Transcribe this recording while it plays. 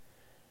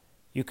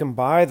You can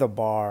buy the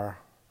bar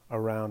a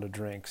round of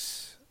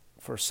drinks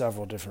for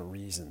several different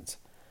reasons.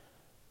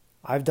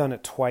 I've done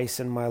it twice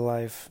in my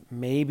life,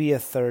 maybe a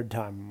third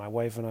time. My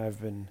wife and I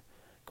have been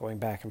going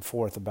back and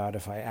forth about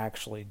if I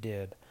actually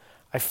did.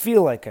 I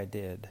feel like I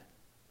did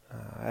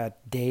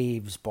at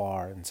Dave's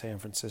Bar in San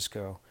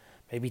Francisco,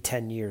 maybe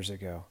 10 years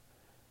ago.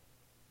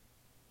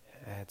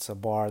 It's a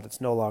bar that's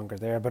no longer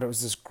there, but it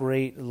was this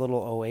great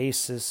little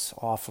oasis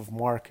off of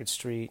Market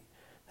Street.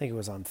 I think it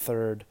was on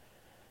 3rd.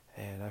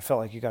 And I felt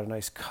like you got a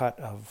nice cut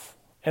of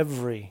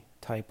every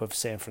type of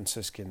San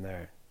Franciscan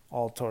there.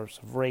 All sorts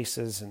of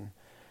races and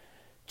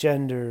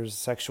genders,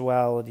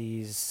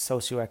 sexualities,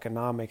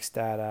 socioeconomic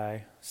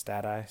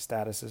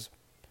statuses.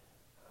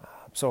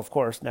 So, of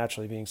course,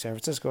 naturally being San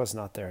Francisco, it's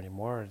not there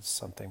anymore. It's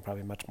something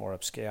probably much more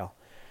upscale.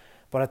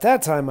 But at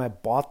that time, I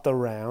bought the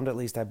round, at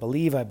least I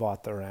believe I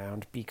bought the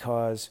round,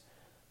 because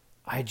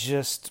I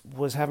just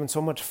was having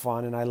so much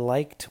fun and I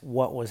liked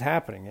what was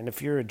happening. And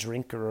if you're a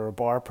drinker or a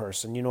bar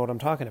person, you know what I'm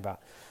talking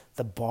about.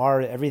 The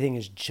bar, everything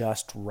is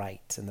just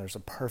right and there's a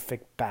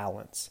perfect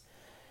balance.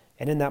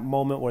 And in that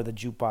moment where the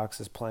jukebox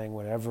is playing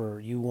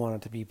whatever you want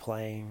it to be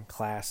playing,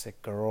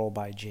 Classic Girl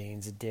by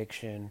Jane's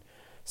Addiction,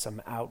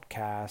 some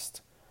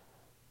Outkast,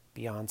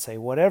 Beyonce,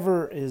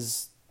 whatever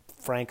is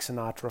Frank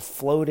Sinatra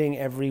floating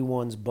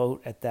everyone's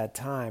boat at that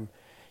time,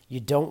 you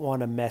don't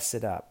want to mess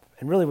it up.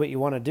 And really what you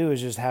want to do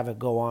is just have it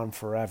go on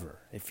forever,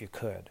 if you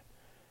could,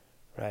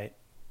 right?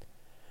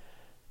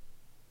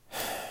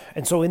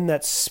 And so in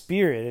that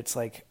spirit, it's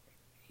like,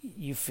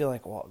 you feel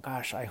like, well,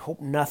 gosh, I hope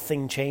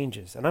nothing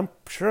changes. And I'm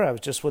sure I was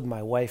just with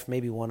my wife,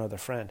 maybe one other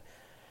friend.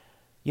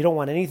 You don't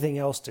want anything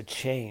else to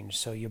change,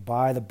 so you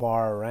buy the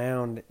bar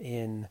around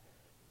in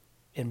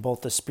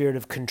both the spirit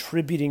of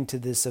contributing to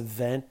this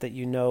event that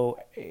you know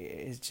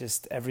is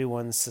just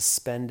everyone's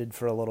suspended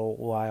for a little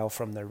while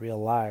from their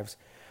real lives,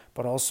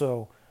 but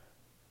also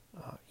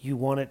you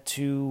want it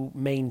to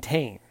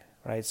maintain,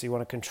 right? So you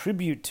want to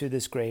contribute to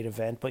this great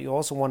event, but you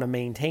also want to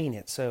maintain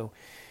it. So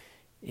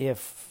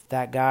if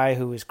that guy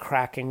who is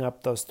cracking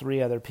up those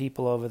 3 other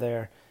people over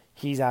there,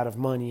 he's out of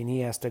money and he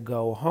has to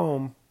go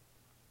home,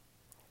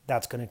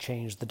 that's going to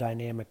change the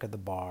dynamic of the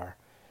bar.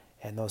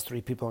 And those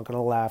 3 people aren't going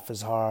to laugh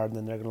as hard, and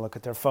then they're going to look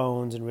at their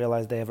phones and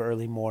realize they have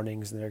early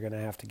mornings and they're going to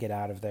have to get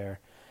out of there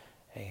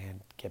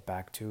and get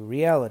back to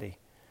reality.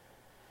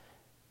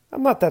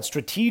 I'm not that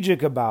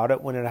strategic about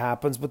it when it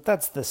happens, but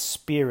that's the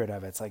spirit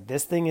of it. It's like,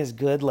 this thing is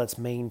good, let's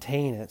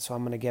maintain it, so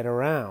I'm going to get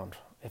around.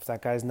 If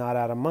that guy's not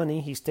out of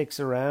money, he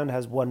sticks around,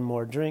 has one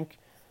more drink,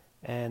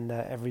 and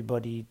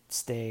everybody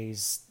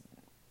stays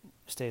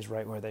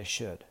right where they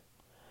should.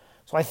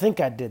 So I think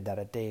I did that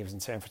at Dave's in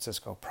San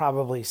Francisco.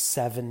 Probably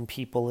 7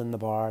 people in the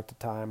bar at the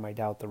time. I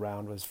doubt the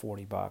round was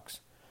 $40.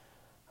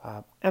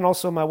 And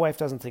also my wife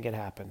doesn't think it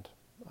happened.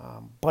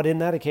 But in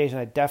that occasion,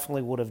 I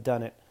definitely would have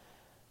done it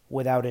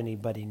without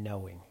anybody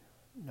knowing.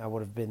 I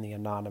would have been the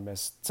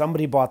anonymous.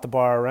 Somebody bought the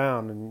bar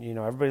around, and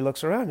everybody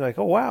looks around. You're like,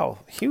 oh wow,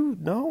 Hugh?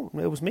 No,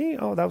 it was me.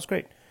 Oh, that was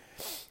great.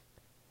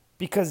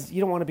 Because you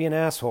don't want to be an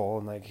asshole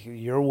and like,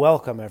 you're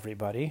welcome,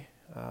 everybody.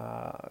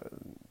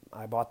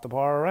 I bought the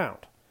bar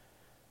around.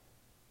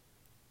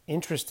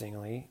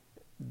 Interestingly,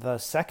 the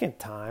second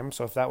time,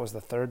 so if that was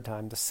the third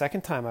time, the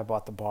second time I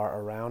bought the bar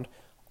around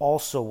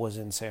also was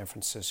in San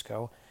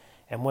Francisco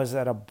and was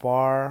at a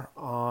bar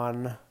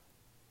on,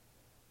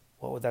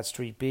 what would that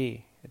street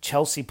be?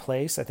 Chelsea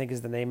Place, I think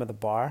is the name of the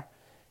bar.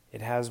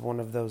 It has one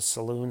of those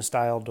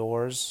saloon-style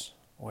doors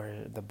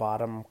where the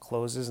bottom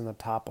closes and the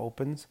top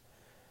opens.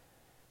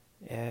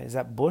 Is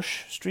that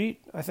Bush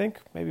Street, I think?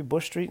 Maybe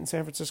Bush Street in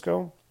San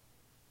Francisco?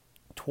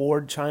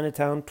 Toward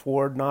Chinatown,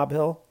 toward Nob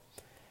Hill.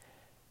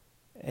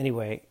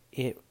 Anyway,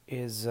 it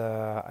is,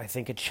 I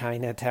think, a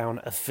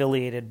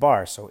Chinatown-affiliated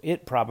bar, so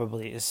it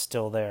probably is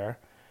still there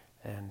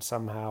and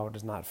somehow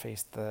does not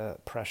face the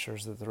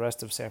pressures that the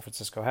rest of San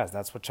Francisco has.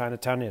 That's what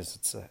Chinatown is.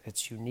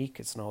 It's unique,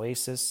 it's an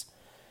oasis,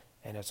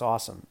 and it's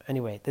awesome.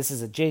 Anyway, this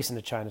is adjacent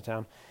to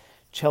Chinatown.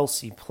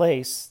 Chelsea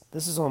Place,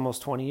 this is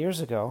almost 20 years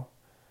ago.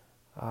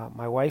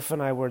 My wife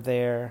and I were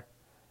there.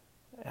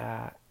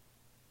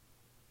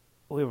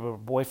 We were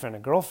boyfriend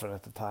and girlfriend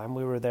at the time.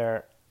 We were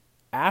there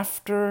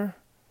after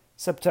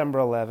September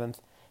 11th,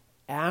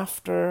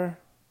 after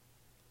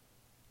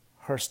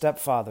her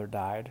stepfather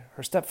died.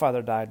 Her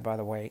stepfather died, by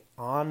the way,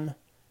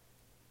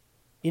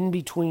 in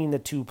between the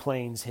 2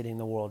 planes hitting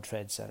the World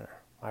Trade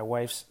Center. My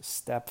wife's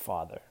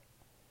stepfather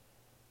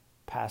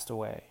passed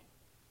away.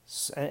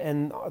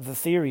 And the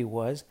theory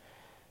was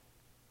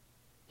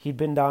he'd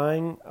been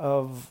dying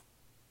of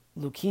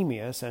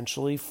leukemia,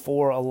 essentially,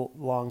 for a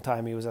long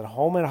time. He was at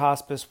home at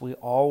hospice. We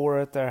all were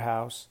at their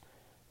house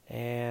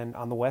and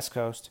on the West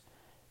Coast.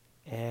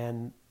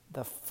 And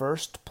the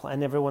first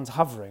plan, everyone's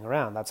hovering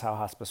around. That's how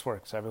hospice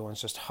works.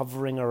 Everyone's just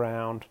hovering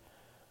around,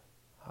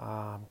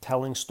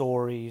 telling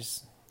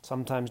stories,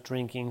 sometimes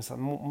drinking.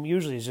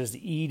 Usually it's just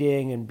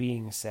eating and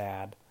being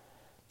sad.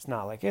 It's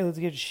not like, hey, let's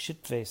get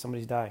shit-faced,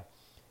 somebody's dying.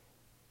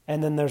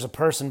 And then there's a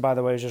person, by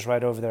the way, who's just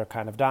right over there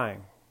kind of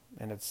dying.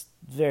 And it's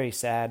very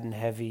sad and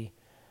heavy,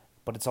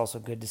 but it's also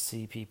good to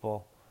see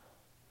people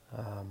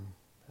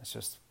It's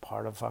just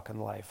part of fucking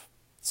life.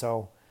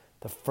 So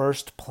the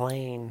first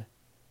plane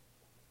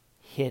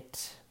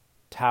hit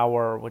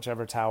tower,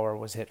 whichever tower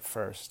was hit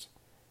first.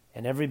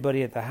 And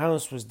everybody at the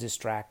house was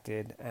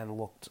distracted and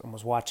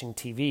was watching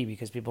TV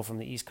because people from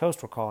the East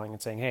Coast were calling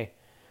and saying, hey,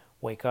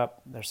 wake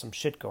up, there's some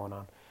shit going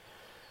on.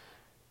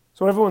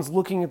 So everyone's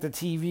looking at the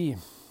TV.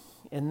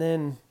 And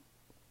then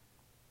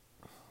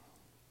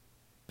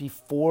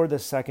before the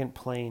second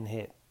plane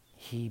hit,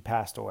 he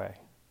passed away.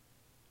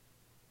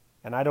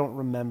 And I don't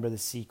remember the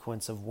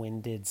sequence of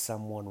when did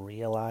someone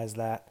realize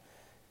that.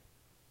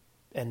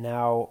 And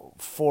now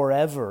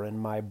forever in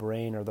my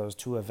brain are those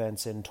two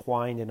events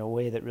entwined in a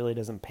way that really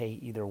doesn't pay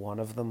either one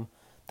of them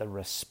the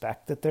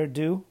respect that they're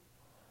due.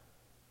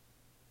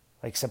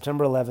 Like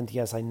September 11th,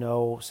 yes, I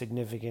know,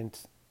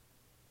 significant,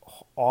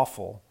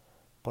 awful,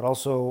 but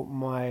also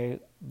my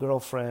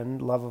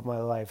girlfriend, love of my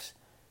life's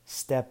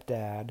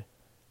stepdad,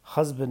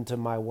 husband to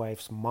my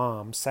wife's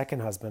mom,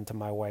 second husband to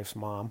my wife's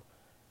mom,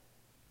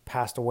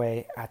 passed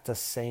away at the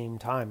same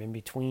time in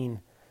between.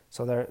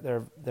 So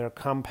they're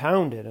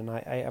compounded, and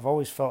I've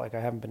always felt like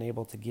I haven't been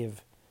able to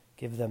give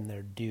them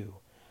their due.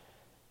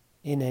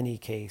 In any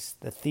case,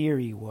 the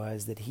theory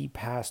was that he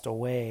passed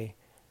away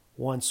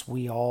once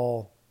we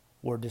all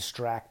were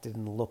distracted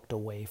and looked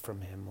away from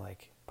him.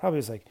 Like, probably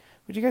was like,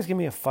 would you guys give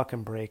me a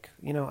fucking break?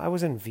 You know, I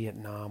was in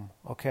Vietnam,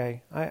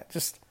 okay?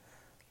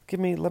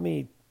 Let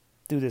me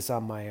do this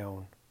on my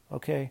own,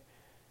 okay?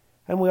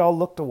 And we all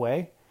looked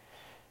away,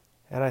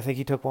 and I think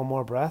he took one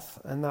more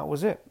breath, and that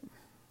was it.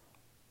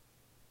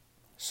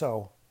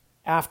 So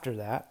after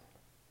that,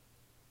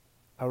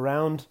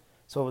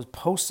 so it was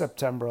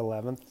post-September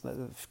 11th,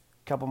 a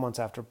couple months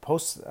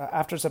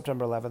after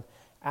September 11th,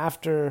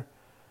 after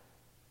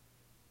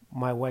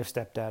my wife's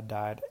stepdad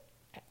died,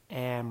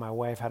 and my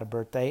wife had a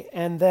birthday,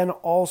 and then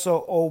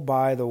also, oh,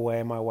 by the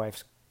way, my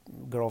wife's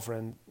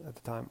girlfriend at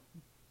the time,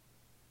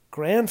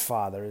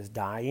 grandfather is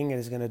dying and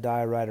is going to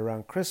die right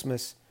around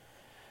Christmas.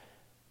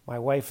 My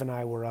wife and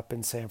I were up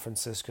in San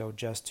Francisco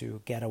just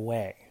to get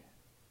away.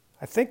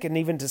 I think, and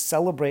even to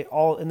celebrate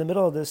all in the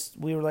middle of this,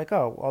 we were like,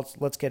 oh, well,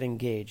 let's get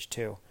engaged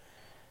too.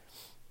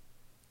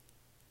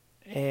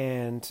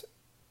 And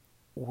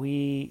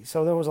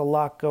so there was a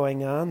lot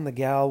going on. The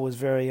gal was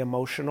very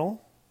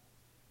emotional,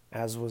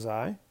 as was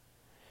I.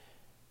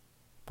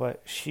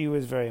 But she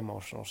was very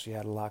emotional. She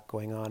had a lot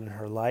going on in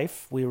her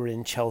life. We were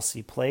in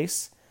Chelsea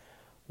Place,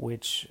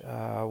 which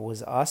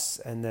was us,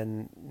 and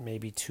then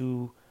maybe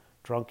two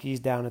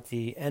drunkies down at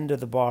the end of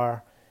the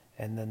bar,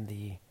 and then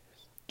the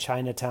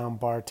Chinatown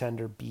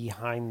bartender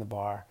behind the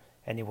bar.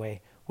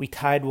 Anyway, we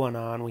tied one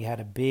on. We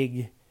had a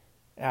big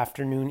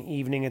afternoon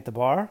evening at the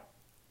bar,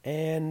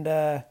 and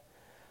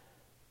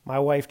my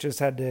wife just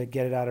had to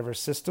get it out of her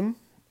system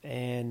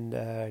and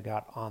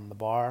got on the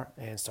bar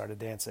and started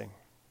dancing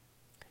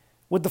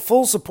with the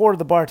full support of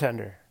the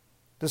bartender.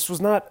 This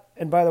was not,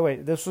 and by the way,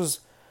 this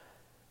was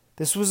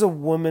a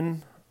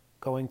woman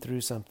going through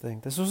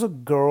something. This was a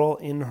girl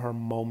in her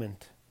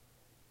moment.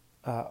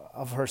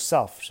 Of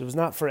herself. She was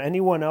not for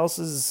anyone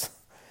else's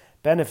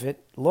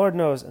benefit. Lord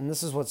knows, and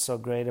this is what's so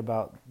great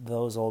about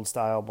those old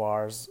style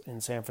bars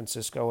in San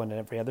Francisco and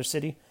every other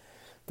city.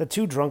 The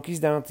two drunkies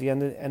down at the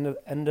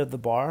end of the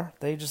bar,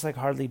 they just like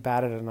hardly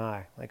batted an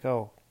eye. Like,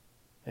 oh,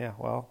 yeah,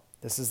 well,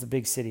 this is the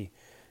big city,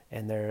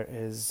 and there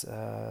is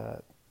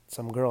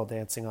some girl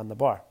dancing on the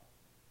bar.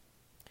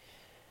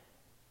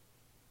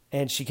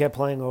 And she kept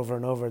playing over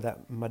and over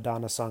that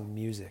Madonna song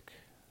Music.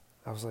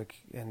 I was like,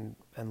 and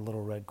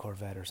Little Red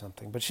Corvette or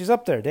something. But she's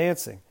up there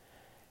dancing.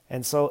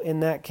 And so in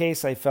that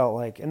case, I felt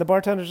like, and the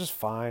bartender's just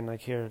fine,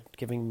 like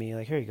giving me,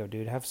 like, here you go,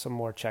 dude, have some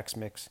more Chex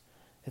Mix.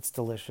 It's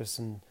delicious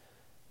and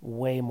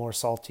way more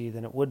salty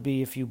than it would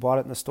be if you bought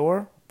it in the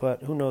store.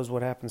 But who knows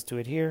what happens to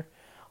it here.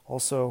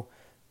 Also,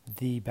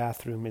 the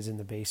bathroom is in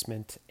the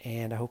basement,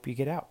 and I hope you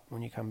get out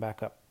when you come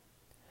back up.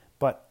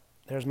 But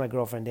there's my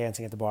girlfriend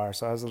dancing at the bar.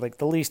 So I was like,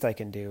 the least I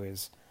can do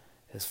is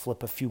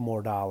flip a few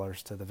more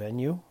dollars to the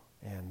venue.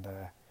 And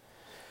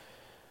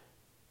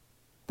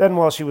then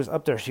while she was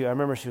up there, I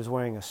remember she was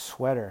wearing a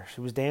sweater.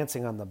 She was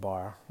dancing on the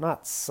bar.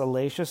 Not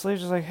salaciously,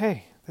 just like,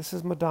 hey, this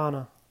is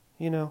Madonna.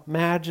 You know,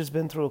 Madge has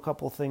been through a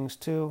couple things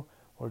too,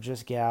 or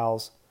just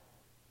gals.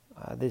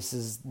 This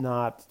is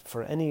not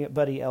for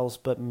anybody else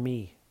but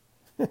me.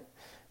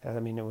 I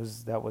mean,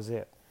 that was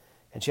it.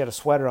 And she had a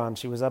sweater on.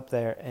 She was up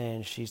there,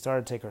 and she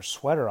started to take her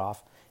sweater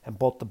off. And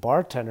both the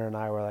bartender and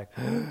I were like,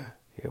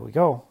 here we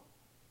go.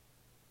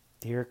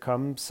 Here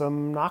come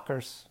some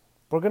knockers.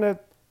 We're going to,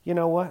 you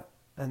know what?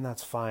 And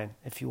that's fine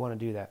if you want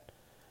to do that.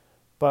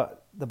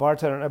 But the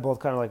bartender and I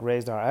both kind of like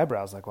raised our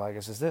eyebrows like, well, I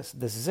guess this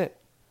is it.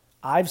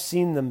 I've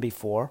seen them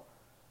before,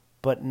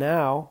 but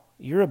now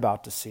you're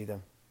about to see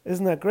them.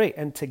 Isn't that great?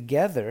 And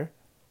together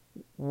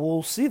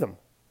we'll see them.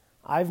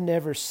 I've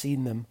never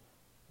seen them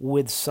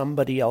with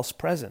somebody else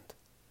present.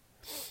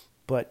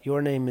 But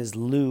your name is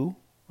Lou.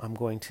 I'm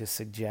going to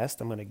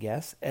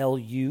guess.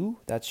 L-U,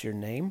 that's your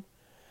name.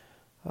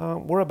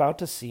 We're about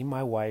to see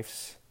my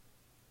wife's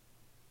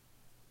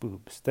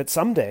boobs that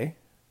someday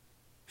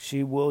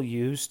she will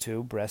use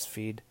to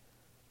breastfeed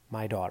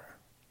my daughter.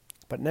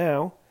 But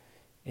now,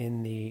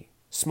 in the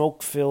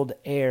smoke-filled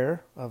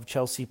air of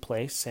Chelsea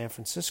Place, San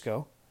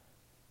Francisco,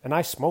 and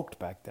I smoked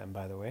back then,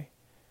 by the way.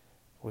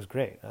 It was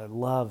great. I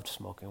loved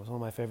smoking. It was one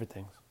of my favorite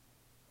things.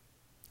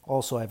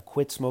 Also, I've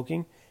quit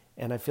smoking,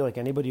 and I feel like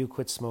anybody who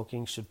quits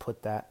smoking should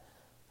put that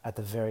at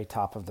the very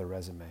top of their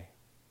resume.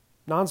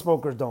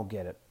 Non-smokers don't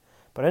get it,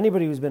 but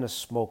anybody who's been a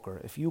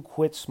smoker, if you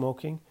quit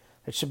smoking,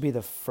 it should be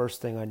the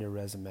first thing on your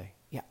resume.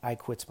 Yeah, I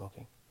quit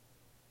smoking.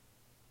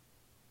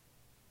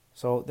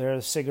 So there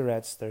are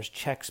cigarettes, there's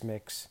Chex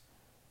Mix,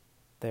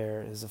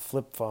 there is a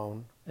flip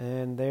phone,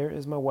 and there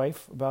is my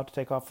wife about to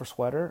take off her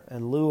sweater,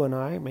 and Lou and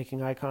I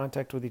making eye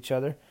contact with each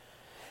other.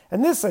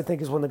 And this, I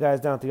think, is when the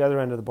guys down at the other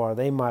end of the bar,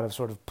 they might have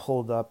sort of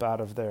pulled up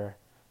out of their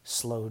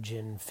slow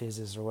gin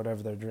fizzes or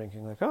whatever they're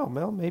drinking. Like, oh,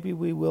 well, maybe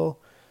we will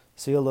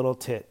see a little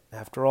tit.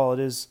 After all, it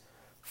is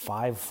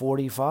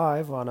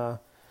 5:45 on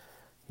a,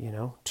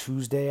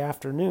 Tuesday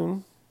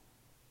afternoon.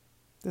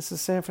 This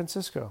is San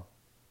Francisco.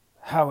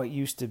 How it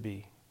used to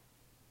be.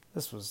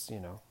 This was,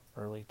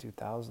 early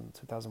 2000,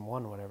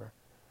 2001, whatever.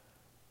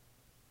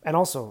 And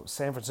also,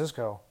 San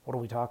Francisco, what are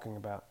we talking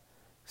about?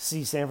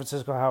 See San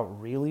Francisco how it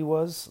really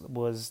was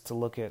to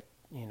look at,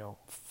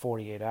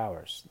 48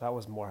 hours. That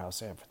was more how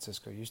San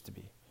Francisco used to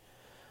be.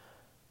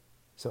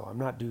 So I'm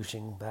not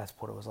douching, that's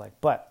what it was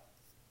like. But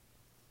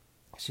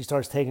she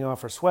starts taking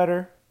off her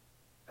sweater,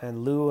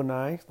 and Lou and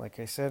I, like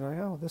I said,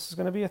 this is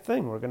going to be a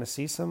thing. We're going to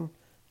see some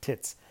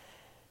tits.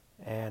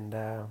 And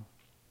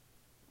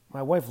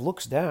my wife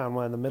looks down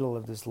while in the middle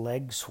of this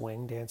leg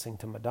swing, dancing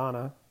to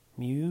Madonna.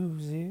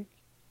 Music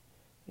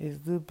is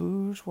the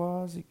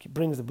bourgeoisie.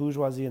 Brings the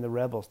bourgeoisie and the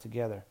rebels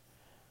together.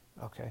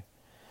 Okay.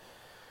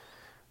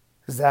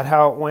 Is that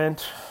how it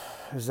went?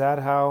 Is that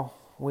how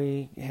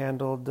we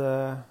handled,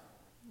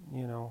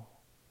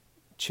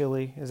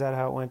 Chile? Is that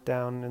how it went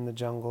down in the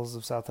jungles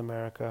of South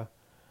America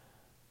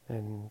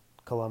and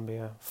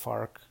Colombia,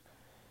 FARC?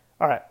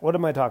 All right, what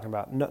am I talking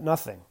about?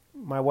 Nothing.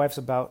 My wife's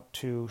about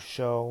to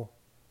show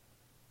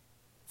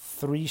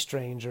 3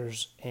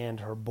 strangers and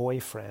her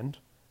boyfriend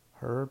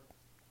her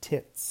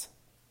tits,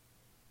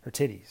 her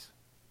titties,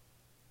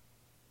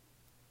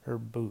 her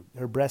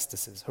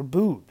breastises, her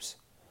boobs,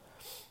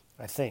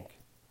 I think.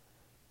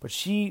 But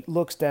she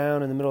looks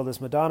down in the middle of this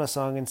Madonna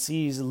song and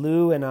sees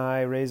Lou and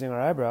I raising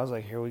our eyebrows,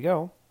 like, here we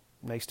go.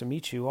 Nice to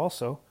meet you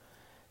also.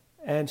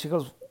 And she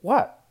goes,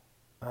 what?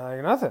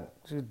 Nothing.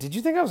 She goes, did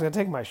you think I was going to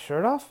take my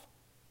shirt off?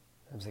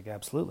 I was like,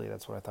 absolutely.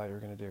 That's what I thought you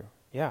were going to do.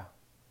 Yeah.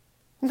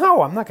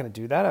 No, I'm not going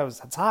to do that.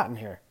 It's hot in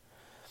here.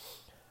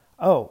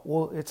 Oh,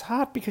 well, it's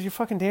hot because you're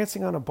fucking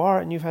dancing on a bar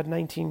and you've had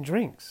 19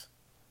 drinks.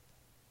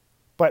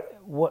 But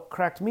what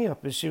cracked me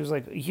up is she was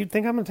like, you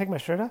think I'm going to take my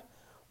shirt off?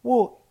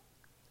 Well,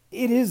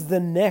 it is the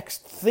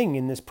next thing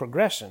in this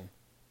progression.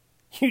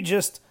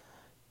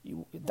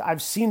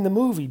 I've seen the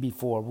movie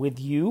before with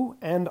you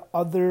and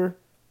other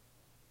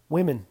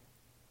women.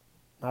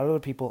 Not other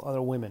people,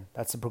 other women.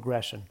 That's the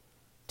progression.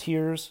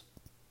 Tears,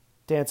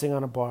 dancing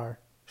on a bar,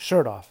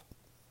 shirt off.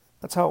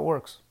 That's how it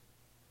works.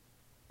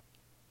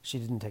 She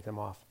didn't take them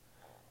off.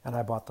 And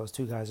I bought those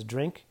 2 guys a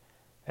drink,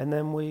 and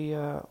then we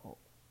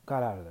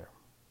got out of there.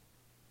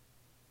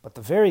 But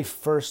the very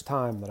first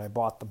time that I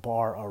bought the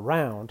bar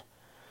around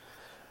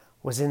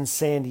was in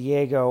San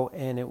Diego,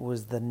 and it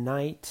was the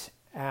night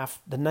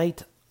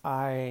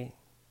I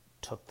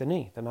took the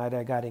knee, the night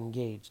I got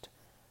engaged.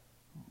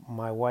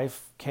 My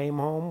wife came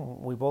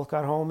home. We both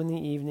got home in the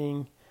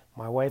evening.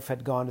 My wife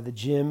had gone to the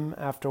gym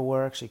after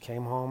work. She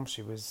came home.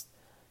 She was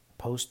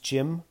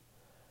post-gym,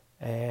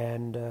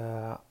 and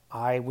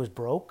I was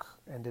broke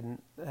and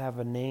didn't have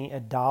a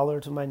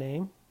dollar to my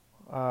name.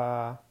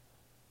 Not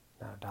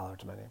a dollar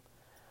to my name.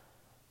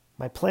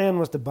 My plan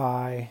was to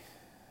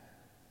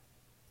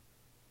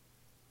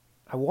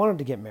I wanted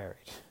to get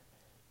married,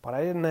 but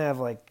I didn't have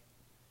like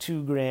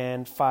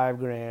 $2,000,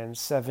 $5,000,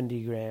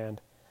 $70,000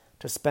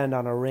 to spend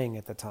on a ring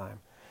at the time.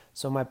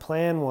 So my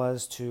plan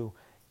was to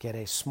get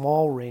a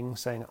small ring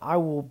saying, I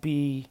will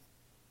be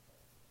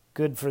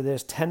good for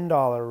this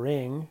 $10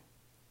 ring.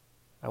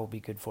 I will be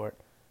good for it.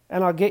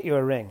 And I'll get you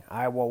a ring.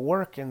 I will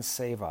work and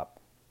save up.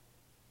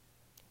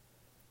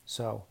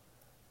 So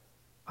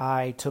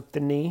I took the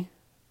knee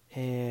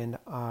and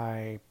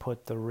I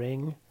put the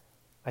ring.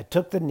 I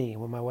took the knee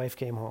when my wife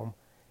came home.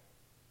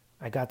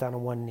 I got down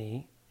on one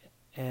knee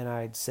and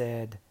I'd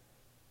said,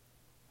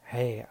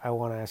 hey, I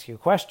want to ask you a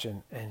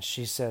question. And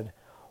she said,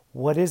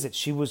 what is it?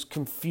 She was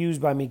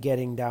confused by me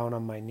getting down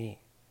on my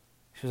knee.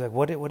 She was like,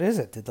 what is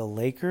it? Did the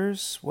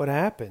Lakers, what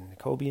happened?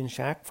 Kobe and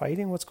Shaq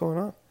fighting? What's going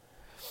on?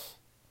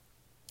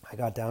 I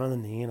got down on the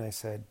knee and I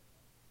said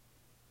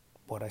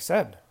what I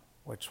said,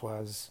 which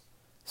was,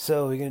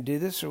 so are you going to do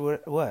this or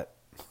what?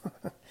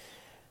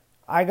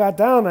 I got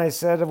down and I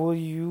said, will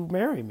you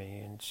marry me?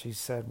 And she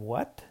said,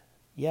 what?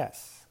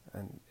 Yes.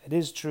 And it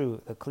is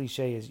true. The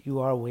cliche is you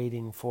are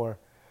waiting for,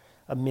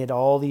 amid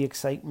all the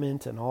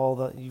excitement and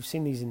you've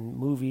seen these in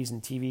movies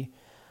and TV,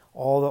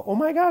 oh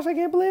my gosh, I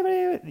can't believe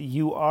it.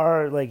 You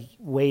are like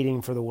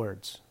waiting for the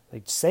words.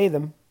 Like say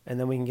them and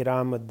then we can get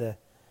on with the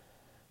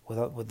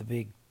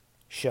big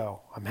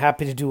show. I'm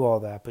happy to do all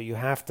that, but you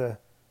have to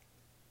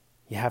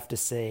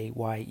say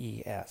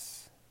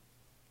YES.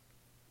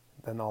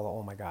 Then all the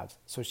oh my gods.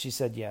 So she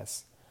said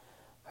yes.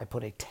 I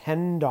put a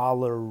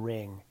 $10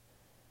 ring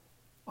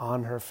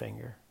on her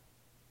finger.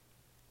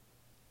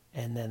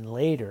 And then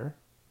later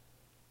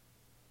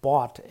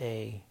bought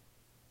a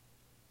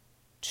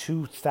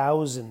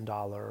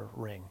 $2,000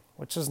 ring,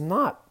 which is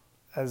not,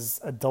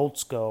 as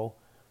adults go,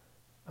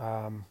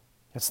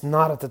 it's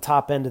not at the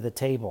top end of the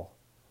table.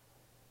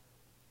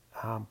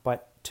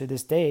 But to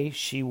this day,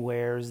 she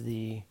wears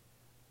the,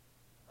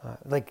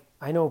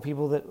 I know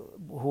people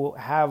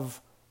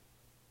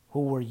who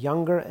were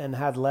younger and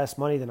had less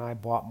money than I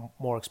bought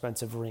more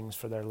expensive rings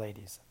for their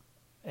ladies.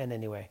 And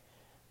anyway,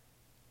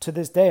 to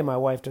this day, my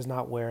wife does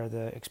not wear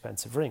the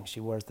expensive ring. She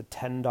wears the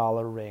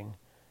 $10 ring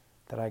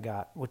that I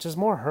got, which is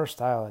more her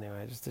style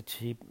anyway, just a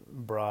cheap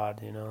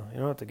broad, you know. You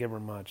don't have to give her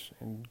much.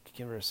 And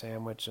give her a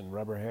sandwich and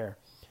rubber head.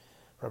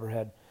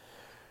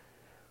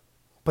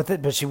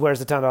 But she wears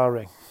the $10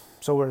 ring.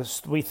 So we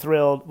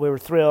were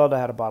thrilled. I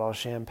had a bottle of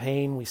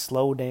champagne. We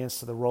slow danced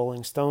to the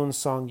Rolling Stones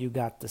song "You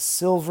Got the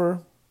Silver,"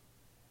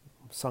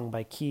 sung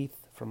by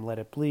Keith from Let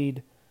It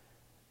Bleed.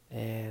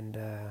 And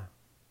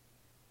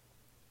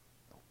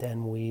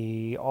then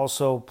we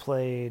also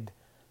played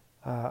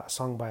a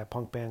song by a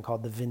punk band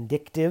called the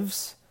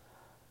Vindictives.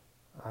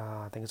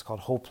 I think it's called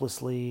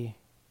Hopelessly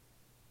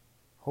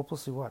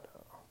what?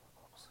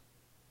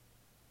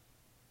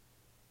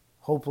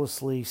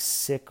 Hopelessly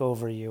Sick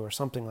Over You or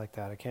something like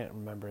that. I can't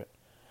remember it.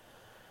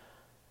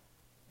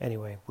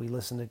 Anyway, we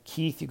listened to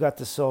Keith, You Got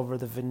the Silver,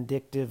 the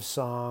Vindictive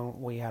song.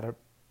 We had a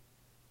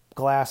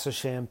glass of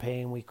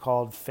champagne. We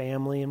called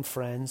family and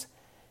friends.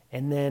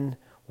 And then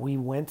we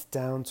went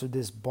down to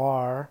this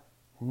bar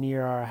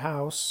near our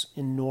house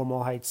in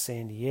Normal Heights,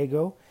 San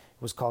Diego.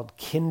 It was called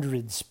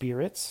Kindred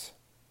Spirits.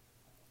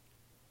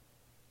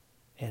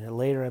 And it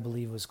later, I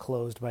believe, was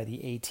closed by the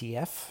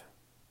ATF,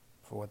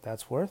 for what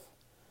that's worth.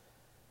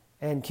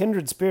 And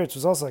Kindred Spirits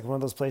was also like one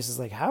of those places,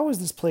 like, how is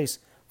this place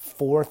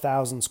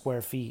 4,000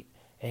 square feet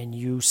and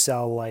you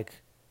sell like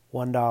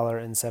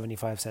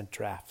 $1.75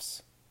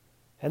 drafts?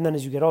 And then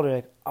as you get older, you're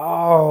like,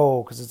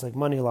 oh, because it's like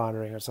money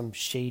laundering or some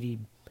shady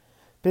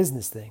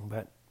business thing,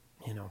 but,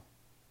 you know.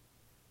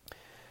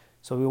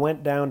 So we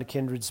went down to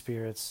Kindred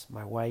Spirits,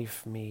 my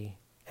wife, me,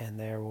 and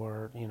there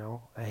were, you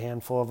know, a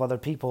handful of other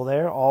people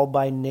there, all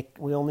by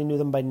we only knew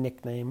them by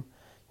nickname.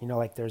 You know,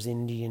 like there's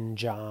Indian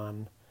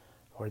John,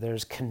 or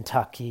there's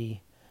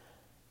Kentucky,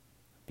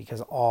 because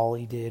all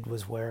he did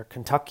was wear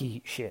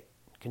Kentucky shit,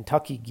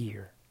 Kentucky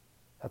gear.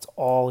 That's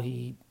all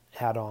he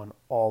had on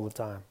all the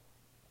time.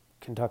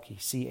 Kentucky,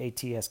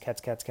 C-A-T-S,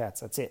 cats,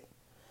 that's it.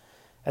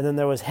 And then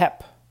there was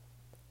Hep,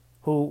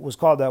 who was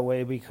called that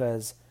way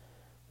because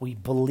we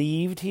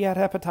believed he had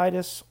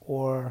hepatitis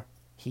or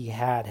he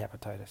had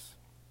hepatitis.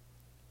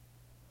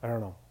 I don't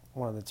know,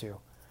 one of the two.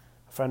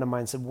 A friend of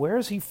mine said, where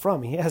is he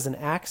from? He has an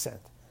accent.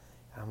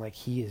 And I'm like,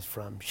 he is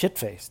from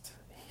Shitfaced.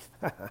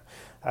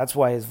 That's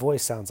why his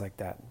voice sounds like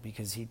that,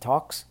 because he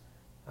talks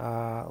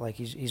like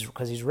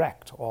he's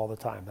wrecked all the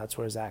time. That's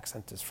where his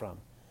accent is from.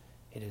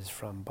 It is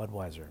from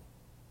Budweiser.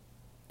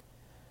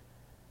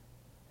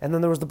 And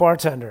then there was the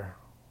bartender,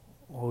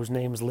 whose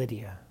name's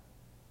Lydia.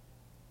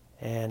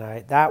 And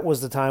that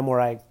was the time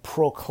where I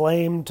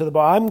proclaimed to the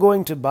bar, I'm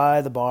going to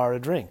buy the bar a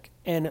drink.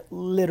 And it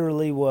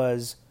literally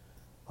was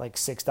like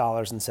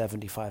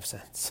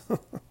 $6.75.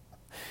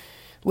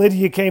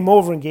 Lydia came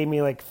over and gave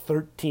me like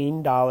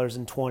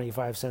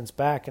 $13.25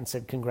 back and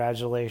said,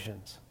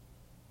 congratulations.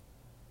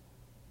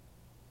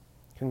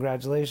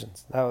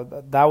 Congratulations.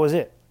 That was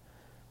it.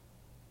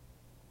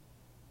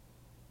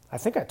 I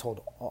think I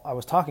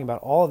was talking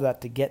about all of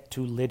that to get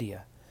to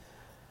Lydia.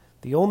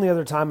 The only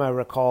other time I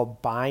recall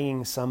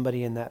buying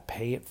somebody in that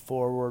pay it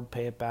forward,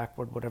 pay it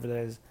backward, whatever that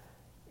is,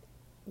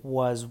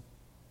 was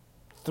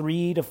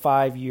 3 to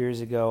 5 years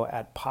ago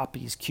at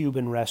Poppy's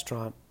Cuban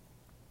restaurant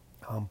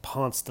on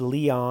Ponce de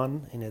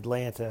Leon in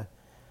Atlanta.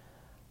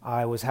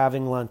 I was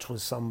having lunch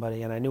with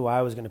somebody, and I knew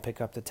I was going to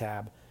pick up the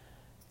tab.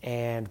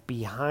 And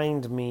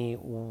behind me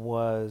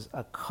was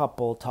a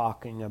couple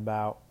talking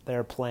about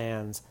their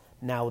plans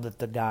now that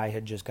the guy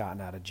had just gotten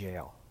out of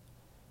jail.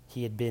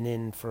 He had been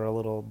in for a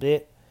little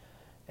bit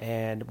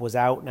and was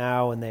out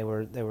now, and they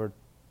were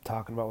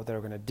talking about what they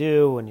were going to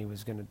do, and he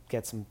was going to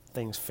get some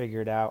things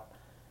figured out.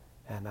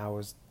 And I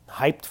was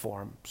hyped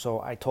for him.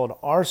 So I told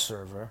our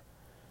server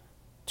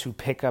to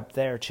pick up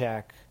their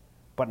check,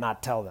 but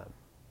not tell them.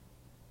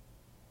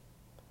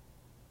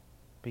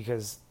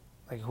 Because,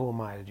 like, who am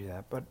I to do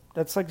that? But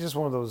that's, like, just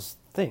one of those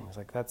things.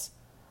 Like, I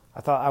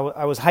thought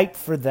I was hyped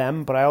for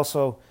them, but I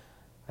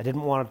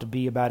didn't want it to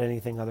be about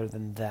anything other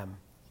than them.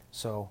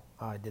 So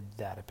I did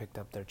that. I picked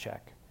up their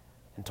check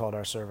and told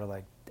our server,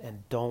 like,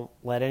 and don't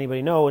let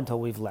anybody know until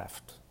we've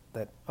left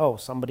that, oh,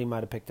 somebody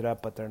might have picked it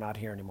up, but they're not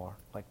here anymore,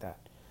 like that.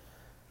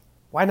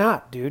 Why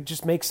not, dude?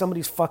 Just make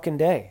somebody's fucking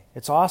day.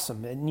 It's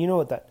awesome. And you know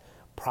what that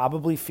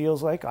probably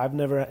feels like? I've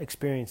never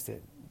experienced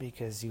it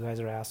because you guys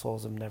are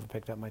assholes and never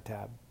picked up my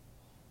tab.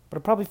 But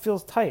it probably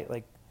feels tight.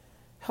 Like,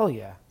 Hell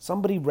yeah.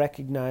 Somebody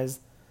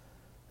recognized.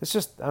 It's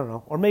just, I don't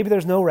know. Or maybe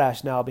there's no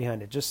rationale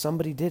behind it. Just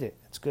somebody did it.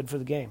 It's good for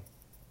the game.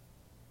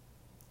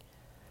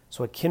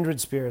 So at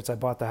Kindred Spirits, I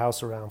bought the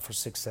house around for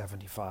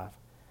 $675.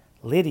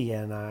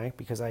 Lydia and I,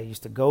 because I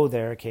used to go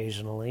there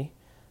occasionally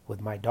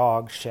with my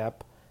dog,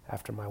 Shep,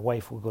 after my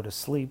wife would go to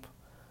sleep,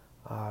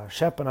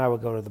 Shep and I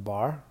would go to the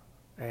bar,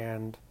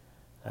 and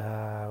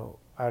I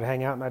would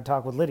hang out and I'd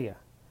talk with Lydia.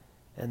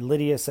 And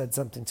Lydia said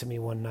something to me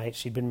one night.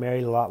 She'd been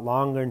married a lot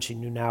longer, and she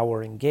knew now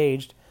we're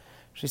engaged.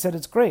 She said,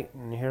 it's great,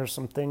 and here's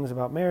some things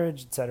about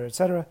marriage, etc.,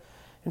 etc.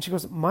 And she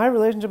goes, my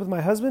relationship with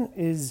my husband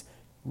is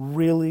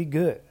really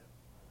good.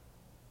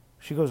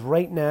 She goes,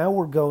 right now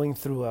we're going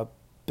through a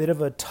bit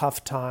of a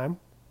tough time.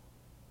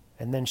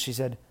 And then she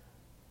said,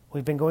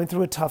 we've been going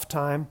through a tough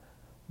time,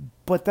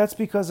 but that's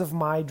because of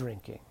my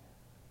drinking.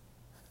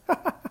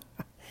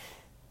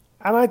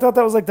 And I thought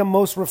that was like the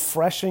most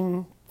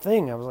refreshing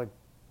thing. I was like,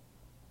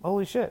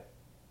 holy shit,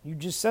 you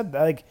just said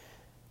that. Like,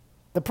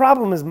 the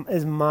problem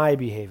is my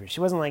behavior. She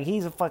wasn't like,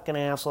 he's a fucking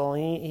asshole.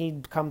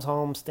 He comes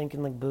home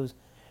stinking like booze.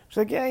 She's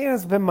like, yeah,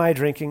 it's been my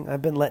drinking.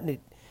 I've been letting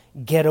it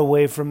get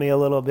away from me a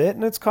little bit,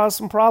 and it's caused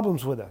some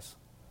problems with us.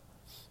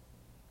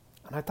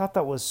 And I thought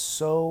that was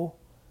so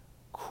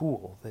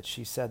cool that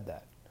she said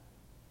that.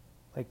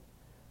 Like,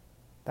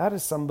 that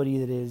is somebody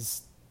that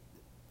is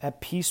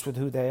at peace with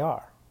who they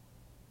are.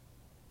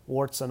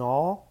 Warts and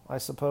all, I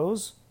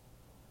suppose.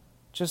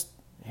 Just,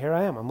 here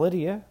I am. I'm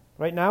Lydia.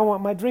 Right now,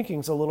 my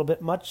drinking's a little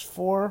bit much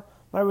for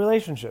my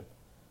relationship.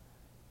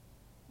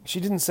 She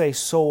didn't say,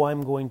 so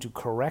I'm going to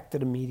correct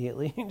it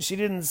immediately. She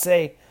didn't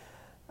say,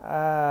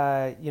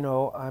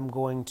 I'm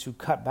going to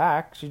cut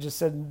back. She just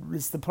said,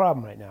 it's the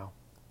problem right now.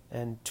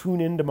 And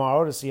tune in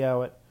tomorrow to see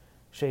how it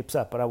shapes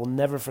up. But I will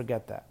never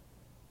forget that.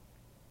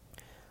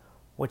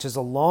 Which is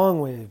a long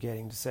way of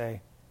getting to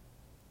say,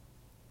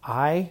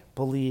 I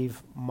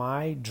believe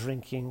my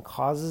drinking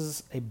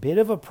causes a bit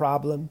of a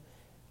problem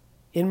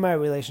in my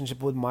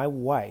relationship with my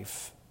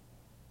wife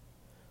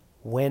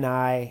when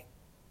I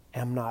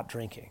am not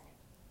drinking.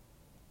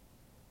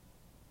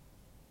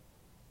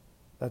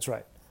 That's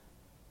right.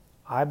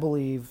 I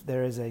believe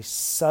there is a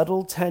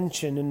subtle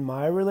tension in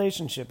my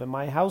relationship, in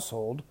my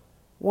household,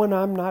 when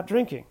I'm not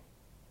drinking.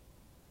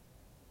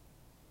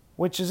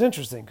 Which is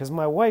interesting, because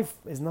my wife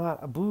is not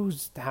a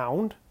booze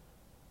hound.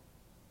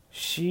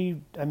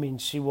 She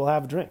will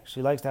have a drink.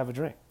 She likes to have a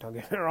drink. Don't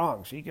get me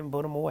wrong. She can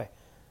put them away.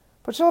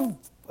 But she'll have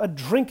a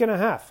drink and a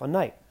half a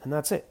night, and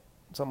that's it.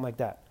 Something like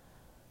that.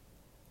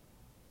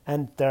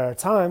 And there are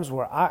times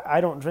where I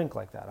don't drink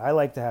like that. I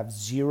like to have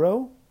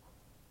 0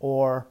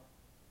 or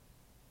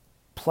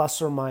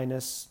plus or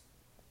minus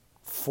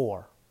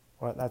 4.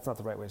 Or that's not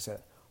the right way to say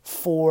it.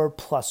 4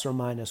 plus or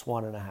minus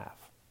 1.5.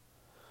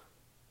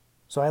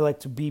 So I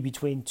like to be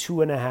between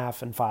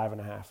 2.5 and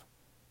 5.5.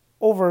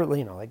 Over,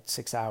 like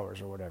 6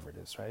 hours or whatever it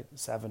is, right?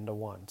 7 to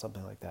 1,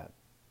 something like that.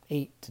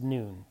 8 to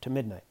noon to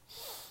midnight.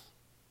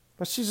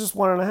 But she's just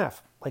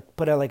 1.5.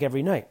 But I like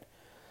every night.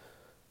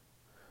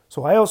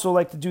 So I also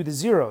like to do the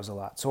zeros a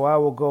lot. So I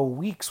will go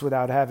weeks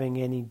without having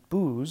any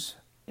booze.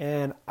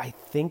 And I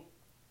think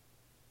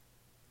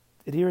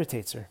it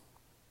irritates her.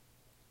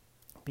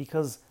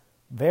 Because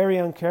very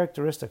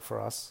uncharacteristic for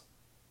us.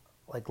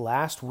 Like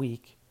last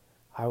week,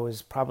 I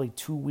was probably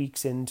 2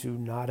 weeks into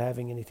not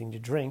having anything to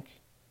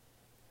drink.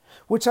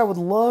 Which I would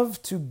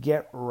love to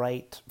get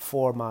right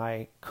for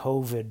my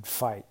COVID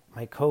fight.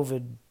 My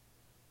COVID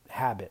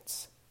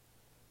habits.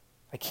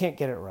 I can't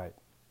get it right.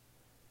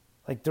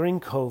 Like during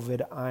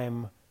COVID,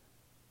 I'm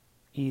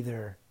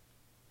either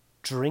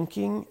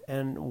drinking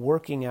and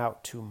working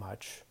out too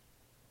much,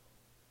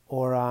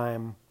 or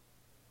I'm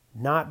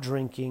not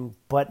drinking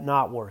but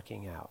not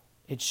working out.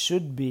 It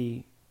should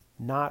be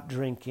not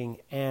drinking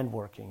and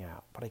working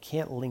out, but I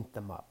can't link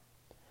them up.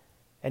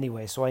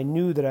 Anyway, so I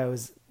knew that I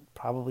was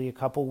probably a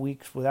couple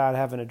weeks without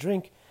having a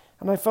drink,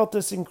 and I felt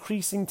this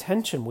increasing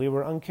tension. We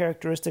were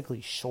uncharacteristically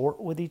short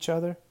with each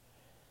other.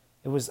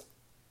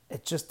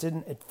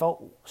 It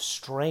felt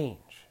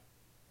strange.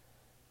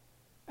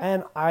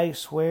 And I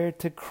swear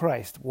to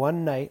Christ,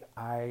 one night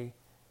I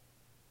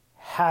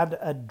had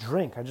a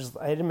drink. I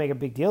didn't make a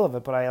big deal of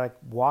it, but I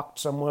walked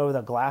somewhere with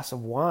a glass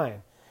of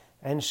wine.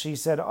 And she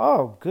said,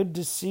 "Oh, good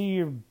to see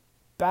you're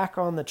back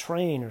on the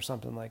train," or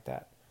something like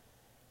that.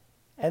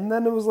 And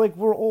then it was like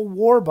we're all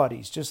war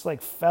buddies, just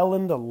fell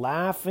into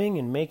laughing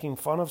and making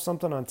fun of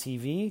something on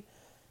TV.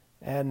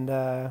 And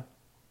that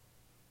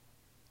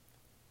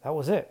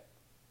was it.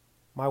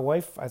 My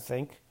wife, I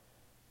think,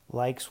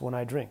 likes when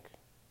I drink.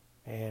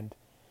 And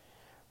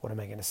what am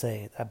I going to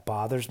say? That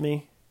bothers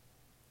me.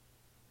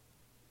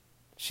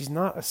 She's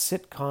not a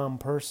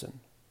sitcom person.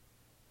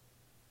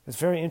 It's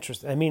very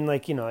interesting. I mean,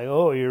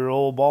 oh, you're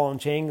old ball and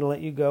chain, gonna let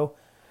you go.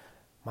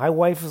 My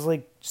wife was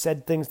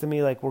said things to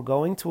me like, we're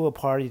going to a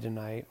party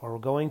tonight, or we're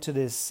going to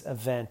this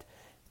event.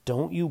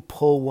 Don't you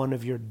pull one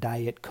of your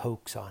Diet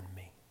Cokes on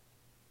me.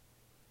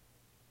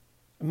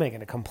 Am I going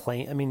to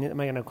complain? Am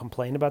I going to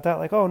complain about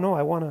that? Oh no,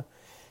 I want to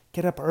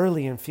get up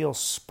early and feel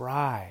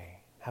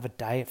spry. Have a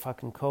Diet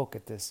fucking Coke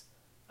at this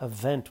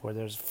event where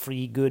there's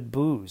free good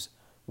booze.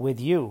 with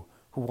you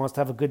who wants to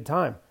have a good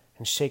time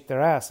and shake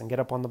their ass and get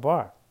up on the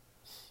bar.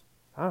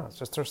 I don't know, it's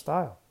just her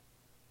style.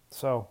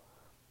 So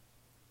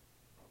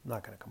I'm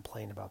not going to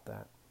complain about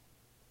that.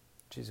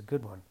 She's a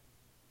good one.